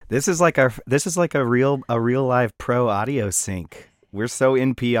This is like a real live pro audio sync. We're so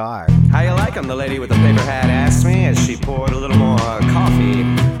NPR. How you like 'em? The lady with the paper hat asked me as she poured a little more coffee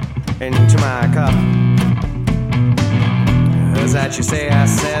into my cup. Is that you say? I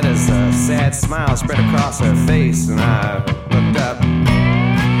said as a sad smile spread across her face, and I looked up.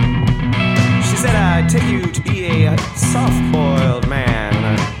 She said, I'd take you to be a soft-boiled man.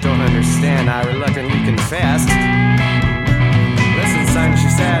 I don't understand, I reluctantly confessed. Listen, son, she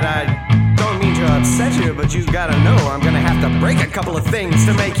said, I don't mean to upset you, but you gotta know I'm gonna have to break a couple of things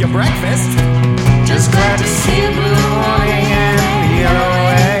to make your breakfast. Just glad to see a blue morning and a yellow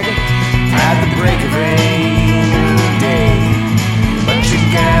egg at the break of a new day. But you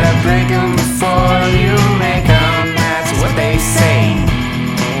gotta break 'em before you make 'em, that's what they say.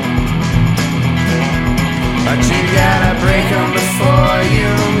 But you gotta break 'em before you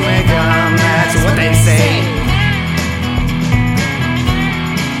make 'em, that's what they say.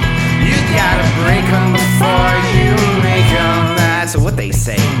 You gotta break 'em before you make 'em, that's what they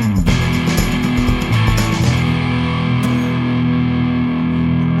say.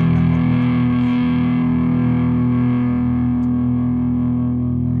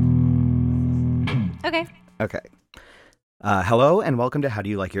 Okay. Hello and welcome to How Do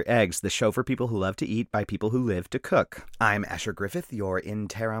You Like Your Eggs, the show for people who love to eat by people who live to cook. I'm Asher Griffith, your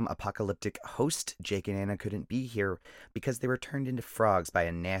interim apocalyptic host. Jake and Anna couldn't be here because they were turned into frogs by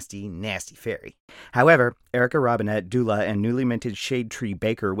a nasty, nasty fairy. However, Rae Robinet, doula, and newly minted shade tree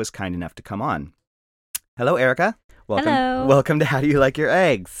baker was kind enough to come on. Hello, Erica. Welcome. Hello. Welcome to How Do You Like Your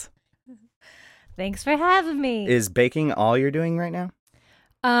Eggs? Thanks for having me. Is baking all you're doing right now?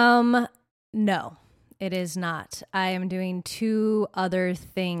 No, it is not. I am doing two other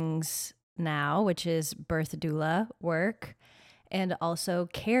things now, which is birth doula work and also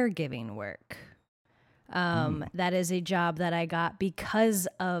caregiving work. That is a job that I got because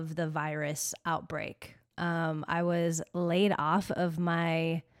of the virus outbreak. I was laid off of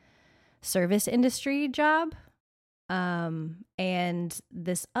my service industry job, and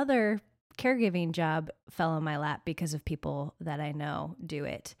this other caregiving job fell in my lap because of people that I know do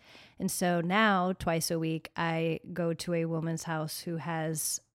it. And so now twice a week, I go to a woman's house who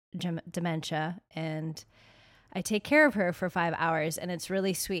has dementia, and I take care of her for 5 hours. And it's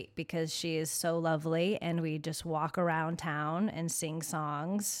really sweet because she is so lovely, and we just walk around town and sing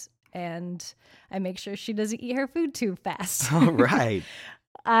songs, and I make sure she doesn't eat her food too fast. All right.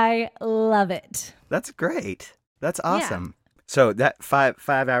 I love it. That's great. That's awesome. So that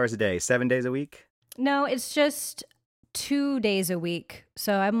five hours a day, 7 days a week? No, it's just 2 days a week.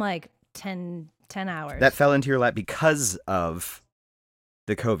 So I'm like 10 hours. That fell into your lap because of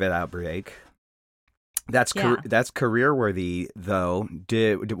the COVID outbreak. That's career worthy, though.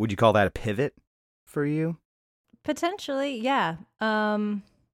 Would you call that a pivot for you? Potentially, yeah. I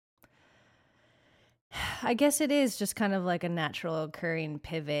guess it is just kind of like a natural occurring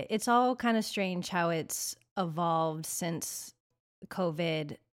pivot. It's all kind of strange how it's evolved since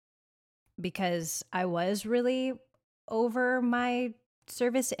COVID, because I was really over my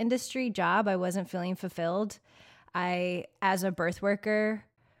service industry job. I wasn't feeling fulfilled. As a birth worker,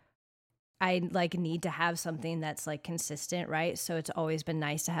 I need to have something that's like consistent, right? So it's always been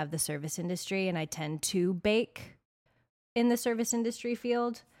nice to have the service industry, and I tend to bake in the service industry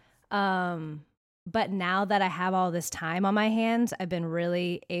field. But now that I have all this time on my hands, I've been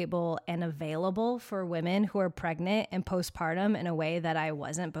really able and available for women who are pregnant and postpartum in a way that I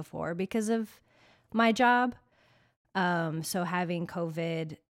wasn't before because of my job. So having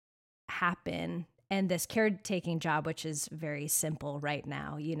COVID happen and this caretaking job, which is very simple right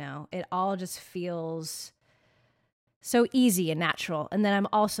now, it all just feels so easy and natural. And then I'm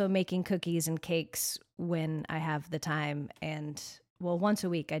also making cookies and cakes when I have the time, and once a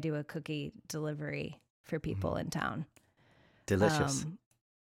week I do a cookie delivery for people in town. Delicious.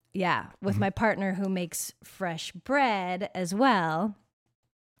 With my partner who makes fresh bread as well.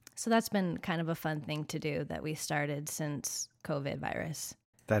 So that's been kind of a fun thing to do that we started since COVID virus.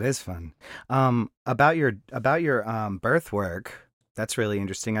 That is fun. About your birth work, that's really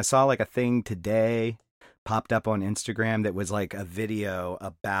interesting. I saw like a thing today popped up on Instagram that was like a video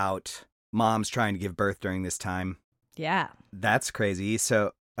about moms trying to give birth during this time. Yeah. That's crazy.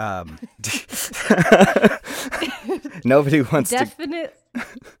 So, nobody wants to.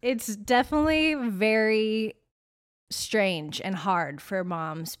 It's definitely very strange and hard for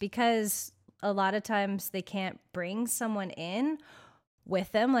moms because a lot of times they can't bring someone in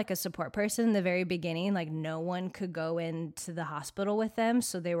with them, like a support person in the very beginning. Like no one could go into the hospital with them.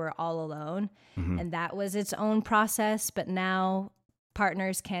 So they were all alone. Mm-hmm. And that was its own process. But now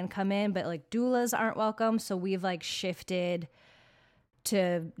partners can come in, but like doulas aren't welcome. So we've like shifted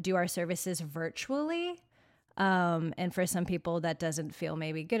to do our services virtually. And for some people that doesn't feel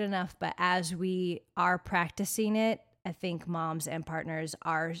maybe good enough, but as we are practicing it, I think moms and partners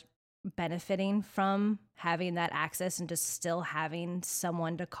are benefiting from having that access and just still having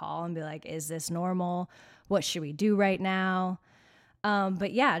someone to call and be like, is this normal? What should we do right now?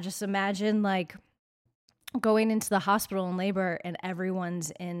 But yeah, just imagine like going into the hospital in labor and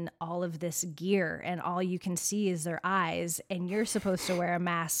everyone's in all of this gear and all you can see is their eyes and you're supposed to wear a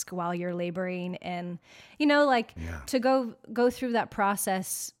mask while you're laboring. And, you know, like to go through that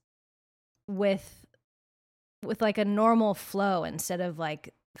process with like a normal flow instead of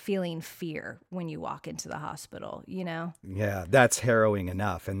like feeling fear when you walk into the hospital, you know? Yeah, that's harrowing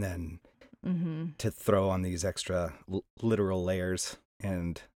enough. And then to throw on these extra literal layers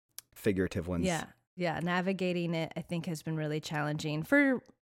and figurative ones. Yeah, navigating it, I think, has been really challenging for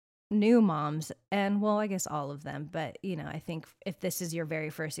new moms and, well, I guess all of them. But, you know, I think if this is your very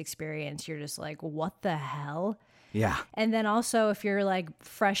first experience, you're just like, what the hell? Yeah. And then also if you're like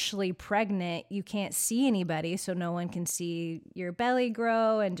freshly pregnant, you can't see anybody. So no one can see your belly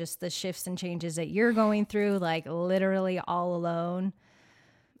grow and just the shifts and changes that you're going through, like literally all alone.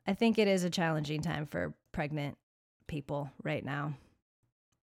 I think it is a challenging time for pregnant people right now.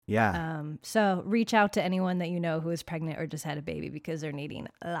 Yeah. So reach out to anyone that you know who is pregnant or just had a baby because they're needing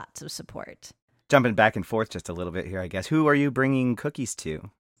lots of support. Jumping back and forth just a little bit here, I guess. Who are you bringing cookies to?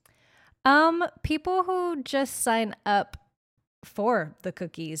 People who just sign up for the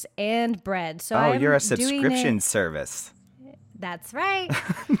cookies and bread. So you're a subscription service. That's right.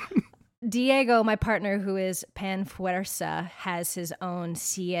 Diego, my partner, who is Pan Fuerza, has his own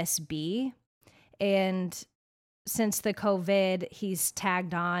CSB. And since the COVID, he's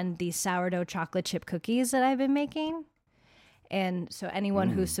tagged on these sourdough chocolate chip cookies that I've been making. And so anyone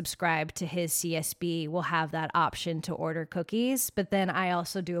who's subscribed to his CSB will have that option to order cookies. But then I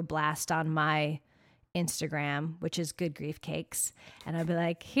also do a blast on my Instagram, which is Good Grief Cakes. And I'll be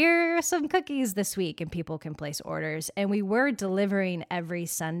like, here are some cookies this week. And people can place orders. And we were delivering every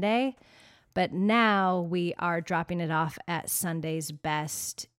Sunday. But now we are dropping it off at Sunday's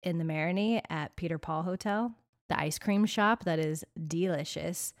Best in the Marini at Peter Paul Hotel, the ice cream shop that is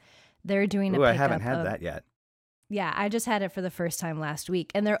delicious. They're doing a pickup. I haven't had that yet. Yeah, I just had it for the first time last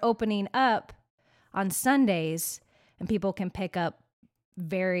week. And they're opening up on Sundays, and people can pick up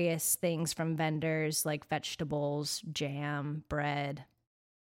various things from vendors like vegetables, jam, bread,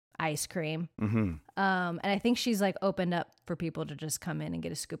 ice cream. And I think she's like opened up for people to just come in and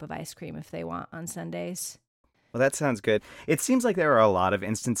get a scoop of ice cream if they want on Sundays. Well, that sounds good. It seems like there are a lot of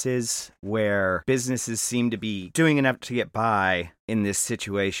instances where businesses seem to be doing enough to get by in this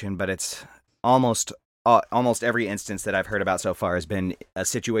situation, but it's almost every instance that I've heard about so far has been a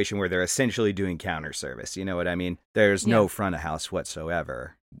situation where they're essentially doing counter service. You know what I mean? There's no front of house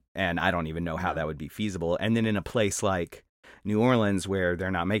whatsoever. And I don't even know how that would be feasible. And then in a place like New Orleans where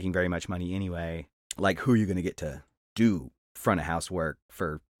they're not making very much money anyway, like who are you going to get to do front of house work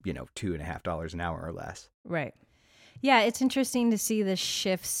for, $2.50 an hour or less? Right. Yeah, it's interesting to see the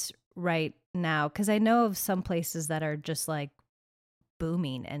shifts right now because I know of some places that are just like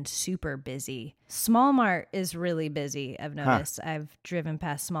booming and super busy. Small Mart is really busy. I've noticed. I've driven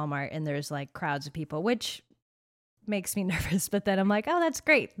past Small Mart and there's like crowds of people, which makes me nervous. But then I'm like, oh, that's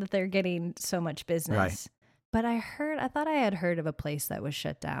great that they're getting so much business. Right. But I thought I had heard of a place that was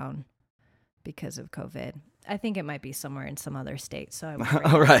shut down because of COVID. I think it might be somewhere in some other state. So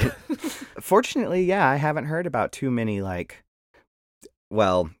All right. Fortunately, yeah, I haven't heard about too many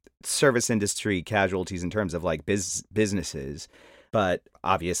service industry casualties in terms of like businesses. But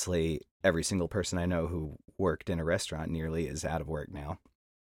obviously, every single person I know who worked in a restaurant nearly is out of work now.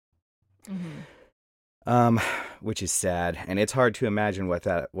 Which is sad. And it's hard to imagine what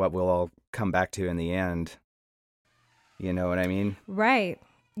we'll all come back to in the end. You know what I mean? Right.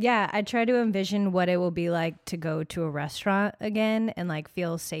 Yeah, I try to envision what it will be like to go to a restaurant again and like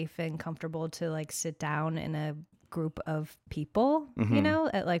feel safe and comfortable to like sit down in a group of people,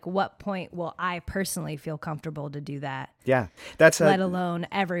 at like what point will I personally feel comfortable to do that? Yeah. Let alone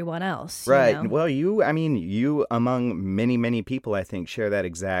everyone else. Right. You know? Well, you among many, many people, I think, share that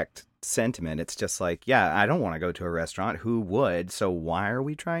exact sentiment. It's just like, yeah, I don't want to go to a restaurant. Who would? So why are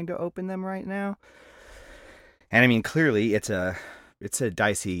we trying to open them right now? And I mean, clearly it's a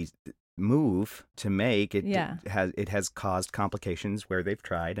dicey move to make. It has caused complications where they've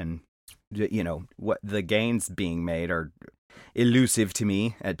tried, and what the gains being made are elusive to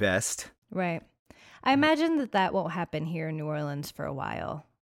me at best. Right. I imagine that won't happen here in New Orleans for a while,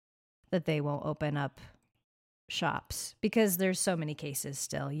 that they won't open up shops because there's so many cases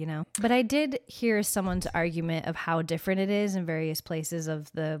still, you know. But I did hear someone's argument of how different it is in various places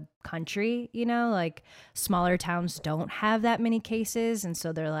of the country, you know, like smaller towns don't have that many cases. And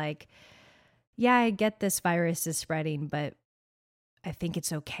so they're like, yeah, I get this virus is spreading, but I think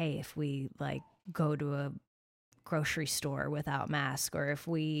it's okay if we like go to a grocery store without mask, or if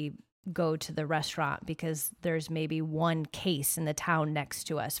we go to the restaurant because there's maybe one case in the town next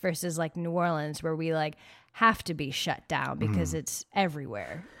to us, versus like New Orleans where we like have to be shut down because it's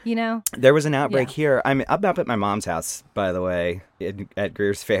everywhere, you know? There was an outbreak here. I'm up at my mom's house, by the way, at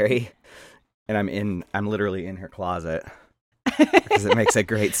Greer's Ferry, and I'm literally in her closet because it makes a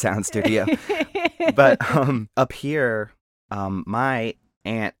great sound studio. But up here, my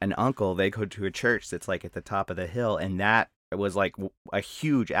aunt and uncle, they go to a church that's like at the top of the hill, and that was like a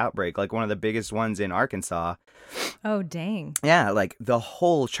huge outbreak, like one of the biggest ones in Arkansas. Oh, dang. Yeah, like the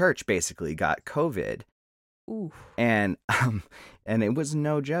whole church basically got COVID. Ooh. And it was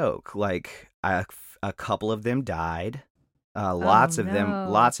no joke. Like a couple of them died. Lots of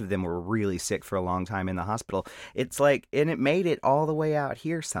them were really sick for a long time in the hospital. It's like, and it made it all the way out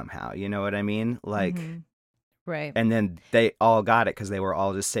here somehow. You know what I mean? Like, right. And then they all got it because they were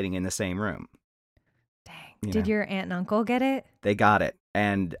all just sitting in the same room. Dang. Did your aunt and uncle get it? They got it.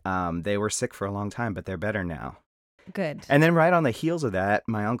 And they were sick for a long time, but they're better now. Good. And then right on the heels of that,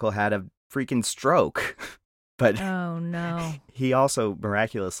 my uncle had a freaking stroke. But oh no. He also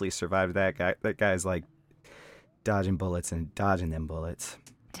miraculously survived that guy. That guy's like dodging bullets and dodging them bullets.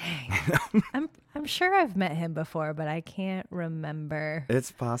 Dang. I'm sure I've met him before, but I can't remember.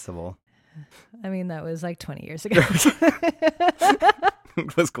 It's possible. I mean, that was like 20 years ago.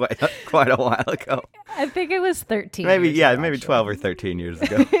 It was quite a while ago. I think it was 13. Maybe 12 actually. or 13 years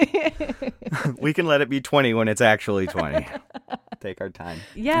ago. We can let it be 20 when it's actually 20. Take our time.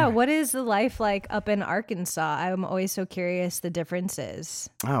 Yeah, what is the life like up in Arkansas? I'm always so curious the differences.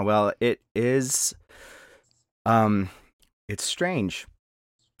 Oh, well, it is it's strange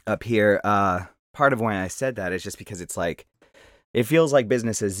up here. Part of why I said that is just because it's like it feels like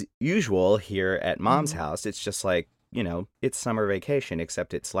business as usual here at Mom's house. It's just like, you know, it's summer vacation,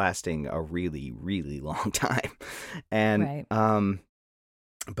 except it's lasting a really, really long time. And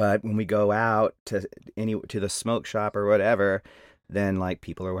but when we go out to the smoke shop or whatever, then like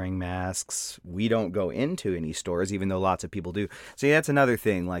people are wearing masks. We don't go into any stores, even though lots of people do. So that's another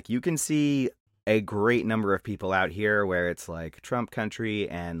thing. Like you can see a great number of people out here where it's like Trump country,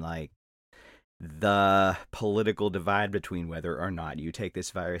 and like the political divide between whether or not you take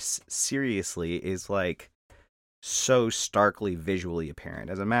this virus seriously is like so starkly visually apparent.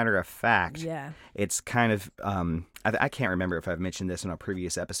 As a matter of fact, it's kind of I can't remember if I've mentioned this in a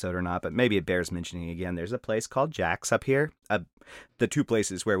previous episode or not, but maybe it bears mentioning again. There's a place called Jack's up here. The two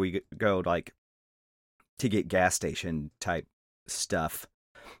places where we go like to get gas station type stuff.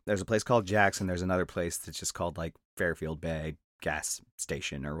 There's a place called Jack's, and there's another place that's just called like Fairfield Bay gas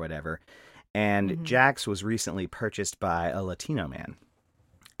station or whatever. And Jack's was recently purchased by a Latino man.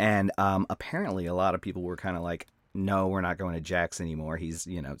 And apparently a lot of people were kind of like, no, we're not going to Jack's anymore. He's,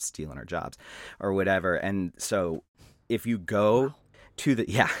 you know, stealing our jobs or whatever. And so if you go to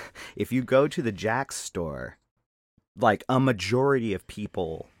the Jack's store, like a majority of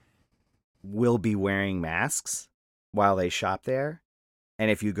people will be wearing masks while they shop there. And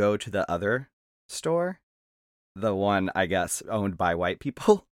if you go to the other store, the one, I guess, owned by white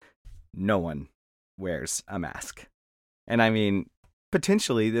people, no one wears a mask. And I mean,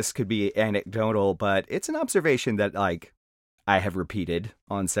 potentially this could be anecdotal, but it's an observation that like I have repeated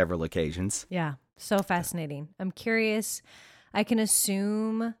on several occasions. Yeah, so fascinating. I'm curious. I can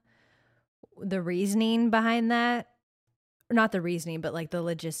assume the reasoning behind that. Not the reasoning, but like the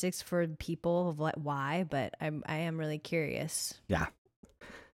logistics for people of like why, but I am really curious. Yeah.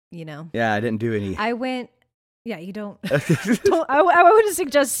 You know? Yeah, I didn't do any. I went. Yeah, you don't. I wouldn't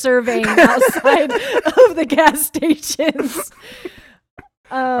suggest surveying outside of the gas stations.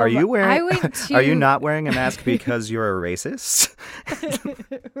 Are you wearing? Are you not wearing a mask because you're a racist?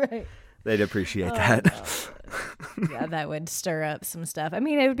 Right. They'd appreciate that. No. Yeah, that would stir up some stuff. I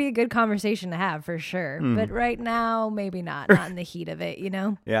mean, it would be a good conversation to have for sure. But right now, maybe not. Not in the heat of it, you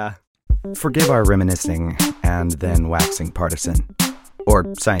know? Yeah. Forgive our reminiscing and then waxing partisan. Or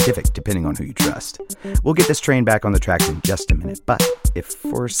scientific, depending on who you trust. We'll get this train back on the tracks in just a minute, but if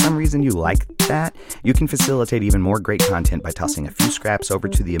for some reason you like that, you can facilitate even more great content by tossing a few scraps over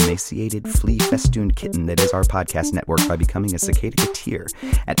to the emaciated, flea-festooned kitten that is our podcast network by becoming a Cicada-keteer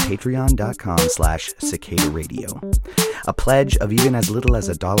at patreon.com/Cicada Radio. A pledge of even as little as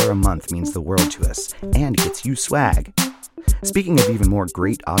 $1 a month means the world to us and gets you swag Speaking of even more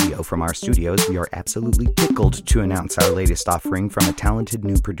great audio from our studios, we are absolutely tickled to announce our latest offering from a talented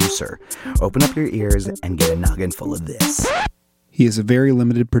new producer. Open up your ears and get a noggin full of this. He is a very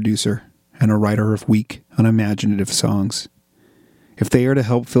limited producer and a writer of weak, unimaginative songs. If they are to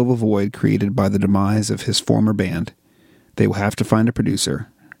help fill the void created by the demise of his former band, they will have to find a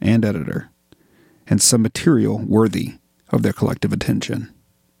producer and editor, and some material worthy of their collective attention.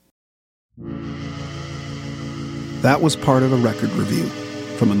 That was part of a record review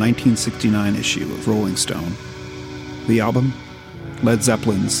from a 1969 issue of Rolling Stone. The album, Led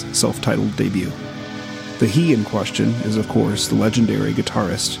Zeppelin's self-titled debut. The he in question is, of course, the legendary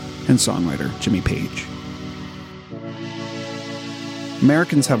guitarist and songwriter Jimmy Page.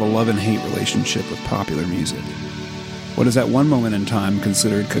 Americans have a love and hate relationship with popular music. What is at one moment in time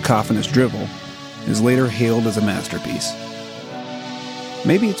considered cacophonous drivel is later hailed as a masterpiece.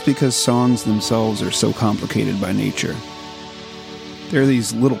 Maybe it's because songs themselves are so complicated by nature. There are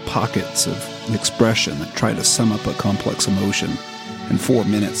these little pockets of expression that try to sum up a complex emotion in 4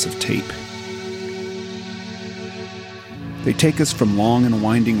 minutes of tape. They take us from long and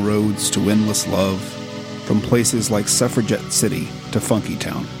winding roads to endless love, from places like Suffragette City to Funky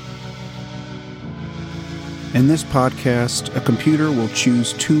Town. In this podcast, a computer will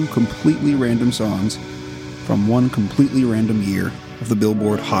choose 2 completely random songs from one completely random year of the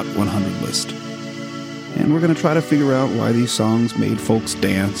Billboard Hot 100 list. And we're going to try to figure out why these songs made folks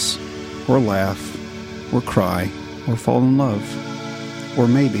dance, or laugh, or cry, or fall in love. Or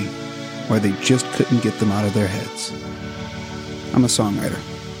maybe why they just couldn't get them out of their heads. I'm a songwriter.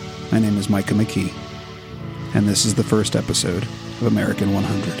 My name is Micah McKee. And this is the first episode of American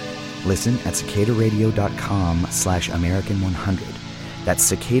 100. Listen at cicadaradio.com/American100.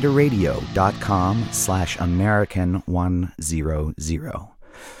 That's cicadaradio.com/American100.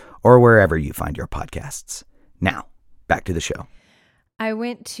 Or wherever you find your podcasts. Now, back to the show. I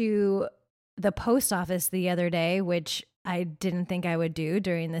went to the post office the other day, which I didn't think I would do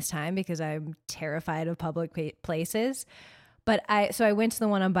during this time because I'm terrified of public places. But I went to the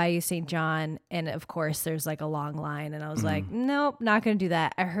one on Bayou St. John, and of course there's like a long line, and I was like, nope, not going to do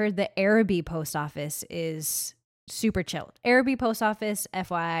that. I heard the Araby post office is super chill. Araby post office,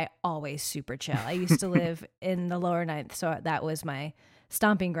 FYI, always super chill. I used to live in the lower ninth, so that was my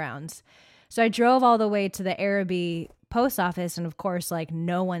stomping grounds. So I drove all the way to the Araby post office, and of course, like,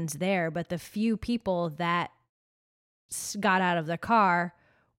 no one's there, but the few people that got out of the car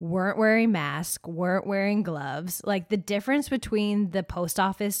weren't wearing masks, weren't wearing gloves. Like, the difference between the post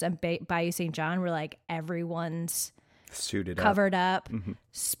office and Bayou St. John were like everyone's suited covered up,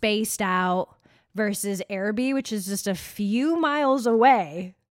 spaced out, versus Araby, which is just a few miles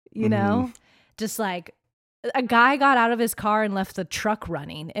away, you know? Just like a guy got out of his car and left the truck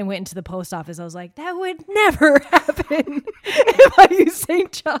running and went into the post office. I was like, that would never happen if I use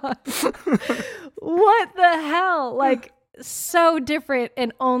St. John. What the hell? Like, so different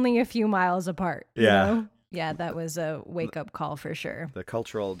and only a few miles apart. Yeah. You know? Yeah, that was a wake-up call for sure. The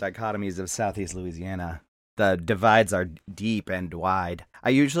cultural dichotomies of Southeast Louisiana. The divides are deep and wide.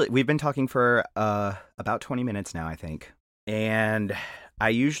 We've been talking for about 20 minutes now, I think. And I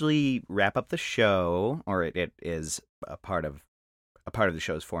usually wrap up the show, or it is a part of the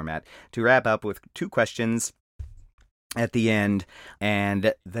show's format, to wrap up with 2 questions at the end.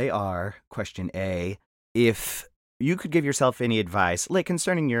 And they are, question A, if you could give yourself any advice, like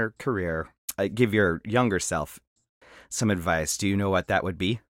concerning your career, give your younger self some advice, do you know what that would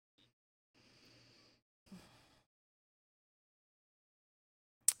be?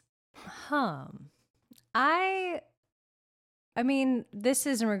 I mean, this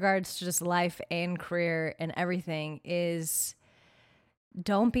is in regards to just life and career and everything, is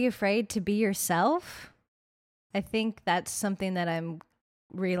don't be afraid to be yourself. I think that's something that I'm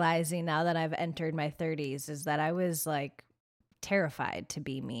realizing now that I've entered my 30s, is that I was like terrified to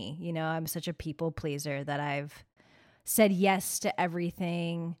be me. You know, I'm such a people pleaser that I've said yes to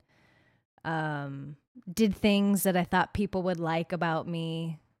everything, did things that I thought people would like about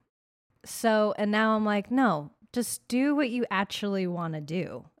me. So, and now I'm like, no, just do what you actually want to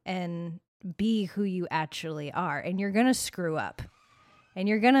do and be who you actually are. And you're going to screw up and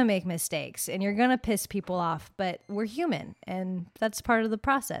you're going to make mistakes and you're going to piss people off, but we're human and that's part of the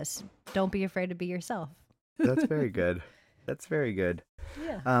process. Don't be afraid to be yourself. That's very good. That's very good.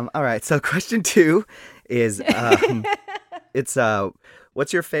 Yeah. All right. So question 2 is,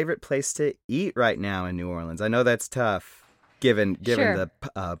 what's your favorite place to eat right now in New Orleans? I know that's tough. Given Sure. the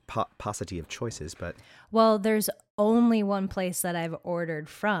paucity of choices, but Well, there's only one place that I've ordered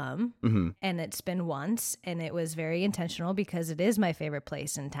from, mm-hmm. and it's been once, and it was very intentional because it is my favorite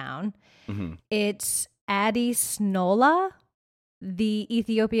place in town. Mm-hmm. It's Adi Snola, the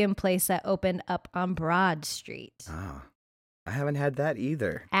Ethiopian place that opened up on Broad Street. Oh, I haven't had that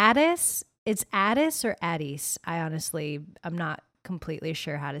either. Addis, it's Addis or Addis. I'm not completely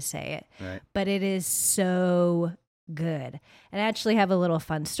sure how to say it, Right. but it is so good. And I actually have a little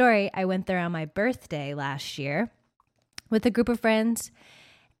fun story. I went there on my birthday last year with a group of friends,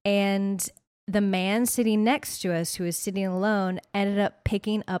 and the man sitting next to us, who was sitting alone, ended up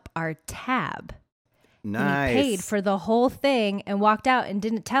picking up our tab. Nice. And he paid for the whole thing and walked out and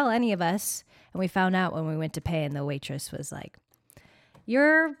didn't tell any of us. And we found out when we went to pay, and the waitress was like,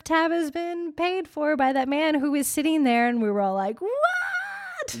 "Your tab has been paid for by that man who was sitting there." And we were all like, "What?"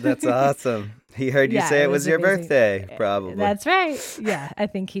 That's awesome. He heard you Yeah, say it it was was your amazing. birthday, probably. That's right. Yeah, I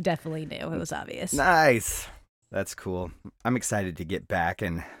think he definitely knew. It was obvious. Nice. That's cool. I'm excited to get back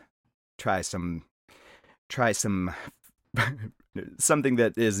and try some something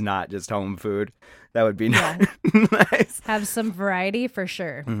that is not just home food. That would be Yeah. nice. Have some variety for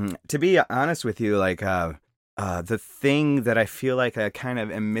sure. Mhm. To be honest with you, like the thing that I feel like I kind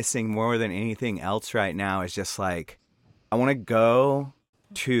of am missing more than anything else right now is just like I want to go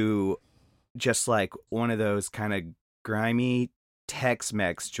to just like one of those kind of grimy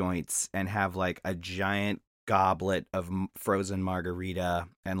Tex-Mex joints and have like a giant goblet of frozen margarita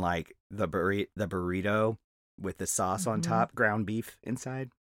and like the burrito with the sauce on top, ground beef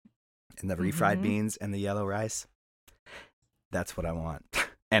inside, and the refried beans and the yellow rice. That's what I want.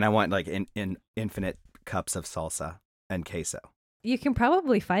 And I want like in infinite cups of salsa and queso. You can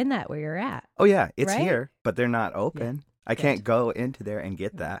probably find that where you're at. Oh yeah, it's Right? here, but they're not open. I can't go into there and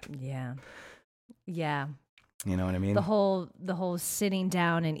get that. Yeah. Yeah. You know what I mean? The whole sitting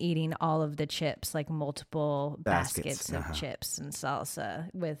down and eating all of the chips, like multiple baskets of chips and salsa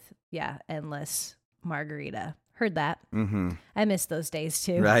with, endless margarita. Heard that. Mm-hmm. I miss those days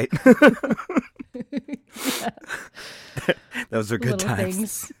too. Right. Those are good Little times.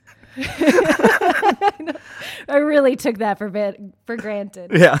 things. I really took that for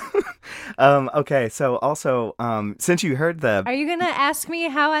granted. Yeah. Okay. So also, since you heard Are you gonna ask me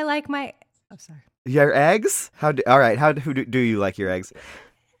how I like my? I'm sorry. your eggs, all right. Who do you like your eggs?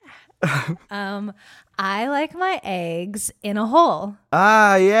 I like my eggs in a hole.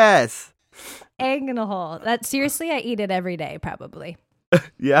 Ah, yes. Egg in a hole. That seriously, I eat it every day, probably.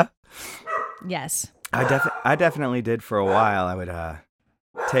 Yeah. Yes. I definitely did for a while. I would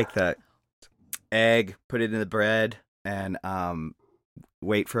take the egg, put it in the bread, and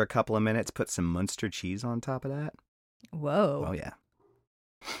wait for a couple of minutes. Put some Munster cheese on top of that. Whoa. Oh yeah.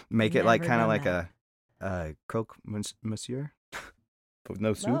 Make it like Never kind of done like a croque monsieur with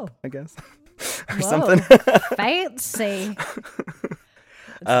no soup, Whoa. I guess, or Whoa. something. Fancy.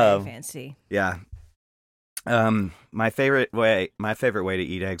 It's very fancy. Yeah. My favorite way to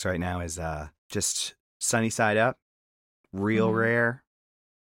eat eggs right now is just sunny side up, real rare,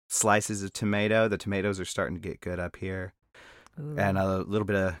 slices of tomato. The tomatoes are starting to get good up here. Ooh. And a little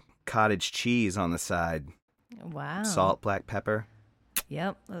bit of cottage cheese on the side. Wow. Salt, black pepper.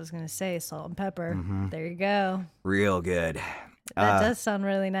 Yep. I was going to say salt and pepper. Mhm. There you go. Real good. That does sound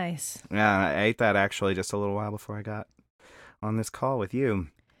really nice. Yeah, I ate that actually just a little while before I got on this call with you.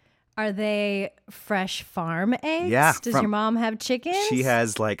 Are they fresh farm eggs? Yeah, Does your mom have chickens? She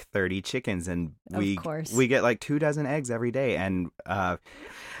has like 30 chickens, and we get like 24 eggs every day. And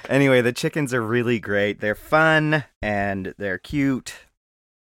anyway, the chickens are really great. They're fun and they're cute,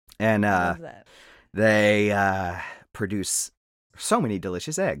 and I love that. they produce so many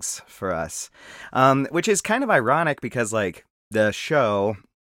delicious eggs for us, which is kind of ironic because like the show,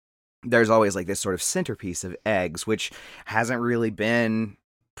 there's always like this sort of centerpiece of eggs, which hasn't really been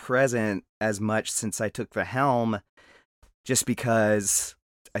present as much since I took the helm, just because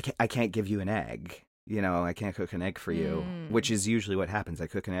I can't give you an egg. You know, I can't cook an egg for you, which is usually what happens. I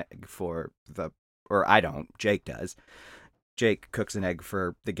cook an egg or I don't. Jake does. Jake cooks an egg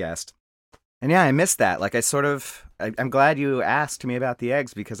for the guest. And yeah, I missed that. Like I'm glad you asked me about the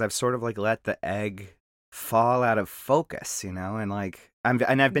eggs, because I've sort of like let the egg fall out of focus, you know, and like I've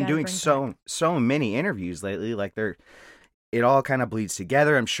been doing so many interviews lately. Like it all kind of bleeds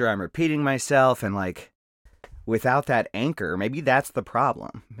together. I'm sure I'm repeating myself, and like without that anchor, maybe that's the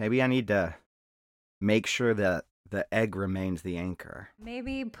problem. Maybe I need to make sure that the egg remains the anchor.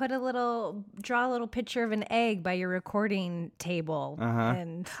 Maybe draw a little picture of an egg by your recording table,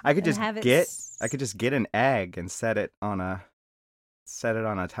 and I could I just get an egg and set it on a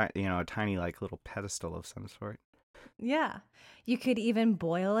tiny like little pedestal of some sort. Yeah. You could even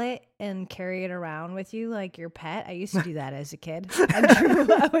boil it and carry it around with you like your pet. I used to do that as a kid.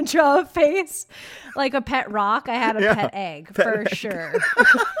 I would draw a face like a pet rock. I had a pet egg for sure.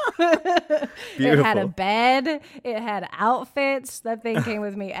 It had a bed. It had outfits. That thing came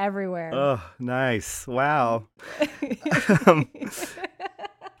with me everywhere. Oh, nice. Wow.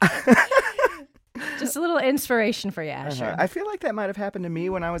 Just a little inspiration for you, Asher. I feel like that might have happened to me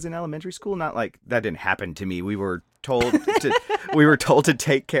when I was in elementary school. Not like that didn't happen to me. We were told to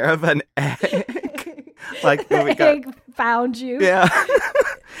take care of an egg. Like the egg found you. Yeah.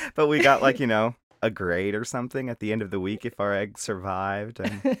 But we got like, a grade or something at the end of the week if our egg survived.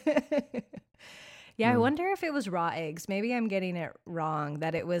 And... Yeah, I wonder if it was raw eggs. Maybe I'm getting it wrong,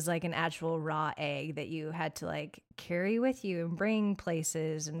 that it was like an actual raw egg that you had to like carry with you and bring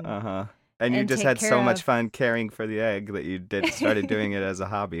places. And you just had so much fun caring for the egg that you started doing it as a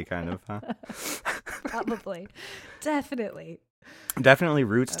hobby, kind of, huh? Probably. Definitely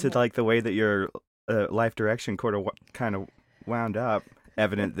roots to like the way that your life direction kind of wound up,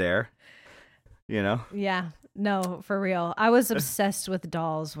 evident there, Yeah, no, for real. I was obsessed with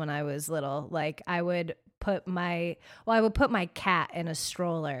dolls when I was little. Like I would put my cat in a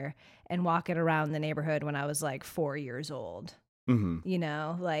stroller and walk it around the neighborhood when I was like 4 years old.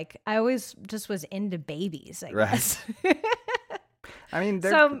 Mm-hmm. Like I always just was into babies, I guess. I mean,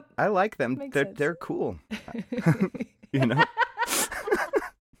 I like them. They're cool.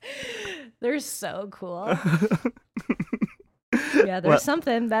 They're so cool. Yeah, there's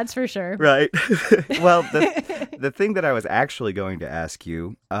something, that's for sure. Right. Well, the thing that I was actually going to ask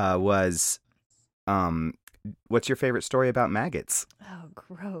you was, what's your favorite story about maggots? Oh,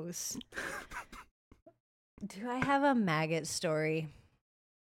 gross. Do I have a maggot story?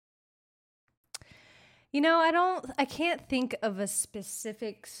 I can't think of a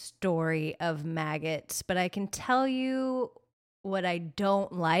specific story of maggots, but I can tell you what I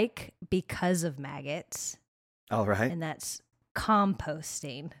don't like because of maggots. All right. And that's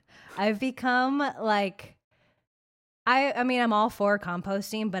composting. I've become like, I mean, I'm all for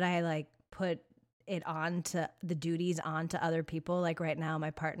composting, but I like put it onto the duties onto other people. Like right now,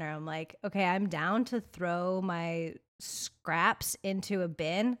 my partner, I'm like, okay, I'm down to throw my scraps into a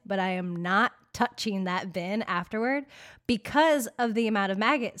bin, but I am not touching that bin afterward because of the amount of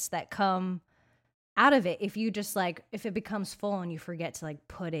maggots that come out of it. If it becomes full and you forget to like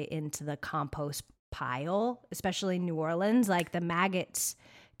put it into the compost pile, especially in New Orleans, like the maggots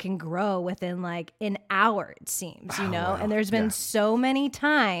can grow within like an hour, it seems, Wow. And there's been so many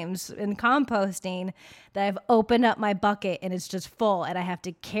times in composting that I've opened up my bucket and it's just full and I have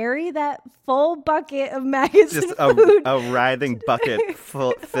to carry that full bucket of maggots just and food. a writhing bucket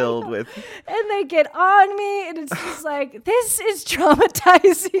filled with, and they get on me and it's just like, this is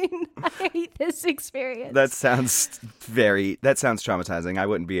traumatizing. I hate this experience. That sounds traumatizing. I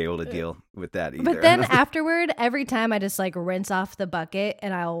wouldn't be able to deal with that either. But then afterward, every time I just like rinse off the bucket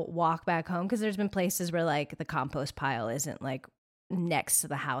and I'll walk back home, because there's been places where like the compost pile isn't like next to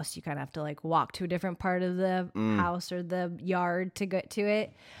the house. You kind of have to like walk to a different part of the house or the yard to get to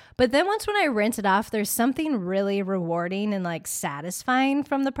it. But then once when I rinse it off, there's something really rewarding and like satisfying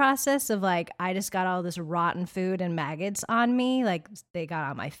from the process of like, I just got all this rotten food and maggots on me. Like they got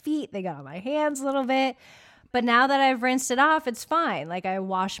on my feet, they got on my hands a little bit. But now that I've rinsed it off, it's fine. Like I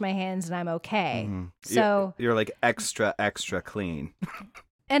wash my hands and I'm okay. Mm-hmm. So you're like extra clean.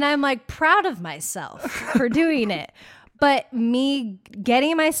 And I'm like proud of myself for doing it. But me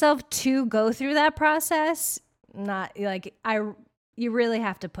getting myself to go through that process, not like you really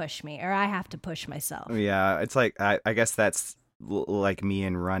have to push me, or I have to push myself. Yeah, it's like I guess that's like me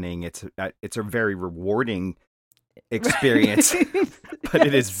in running. It's a very rewarding experience, but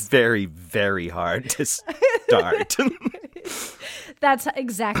it is very, very hard to start. That's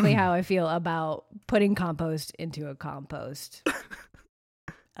exactly how I feel about putting compost into a compost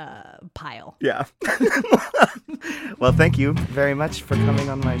pile. Yeah. Well, thank you very much for coming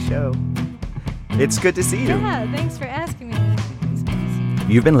on my show. It's good to see you. Yeah, thanks for asking me.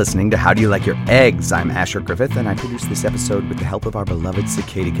 You've been listening to How Do You Like Your Eggs? I'm Asher Griffith, and I produced this episode with the help of our beloved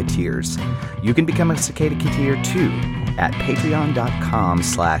Cicada Cateers. You can become a Cicada Cateer too at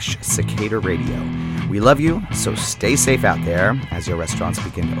patreon.com/Cicada Radio. We love you, so stay safe out there as your restaurants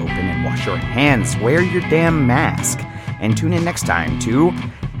begin to open, and wash your hands, wear your damn mask, and tune in next time to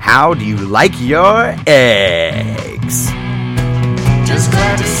How Do You Like Your Eggs? Just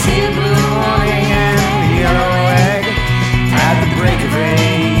glad to see a blue morning and a yellow egg at the break of a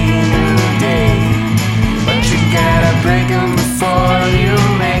new day. But you gotta break 'em before you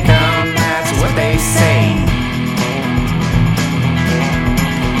make 'em, that's what they say.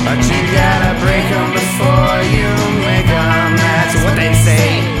 But you gotta break 'em before you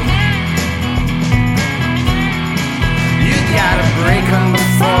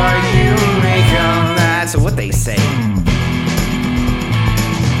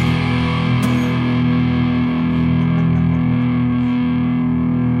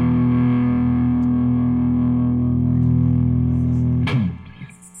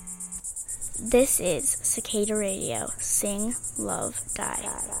This is Cicada Radio. Sing, love, die.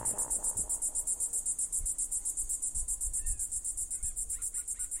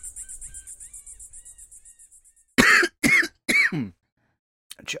 I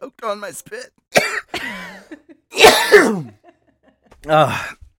choked on my spit.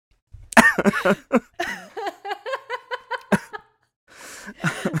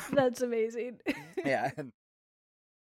 That's amazing. Yeah, and